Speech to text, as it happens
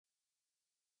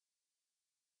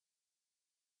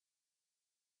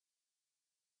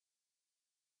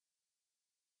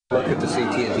Look at the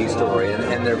CT&T story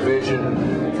and their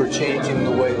vision for changing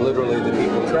the way literally the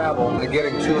people travel, and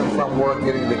getting to and from work,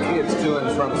 getting the kids to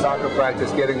and from soccer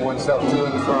practice, getting oneself to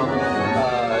and from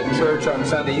church on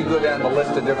Sunday. You go down the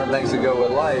list of different things that go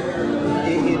with life.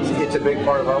 It's a big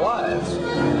part of our lives,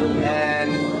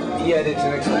 and yet it's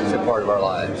an expensive part of our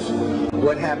lives.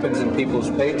 What happens in people's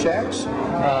paychecks?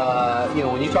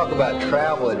 When you talk about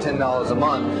travel at $10 a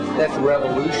month, that's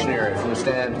revolutionary from the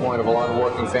standpoint of a lot of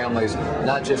working families,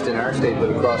 not just in our state, but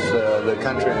across the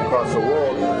country and across the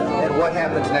world. And what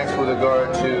happens next with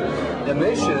regard to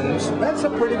emissions, that's a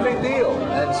pretty big deal.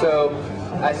 And so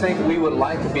I think we would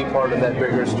like to be part of that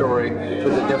bigger story for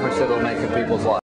the difference that it'll make in people's lives.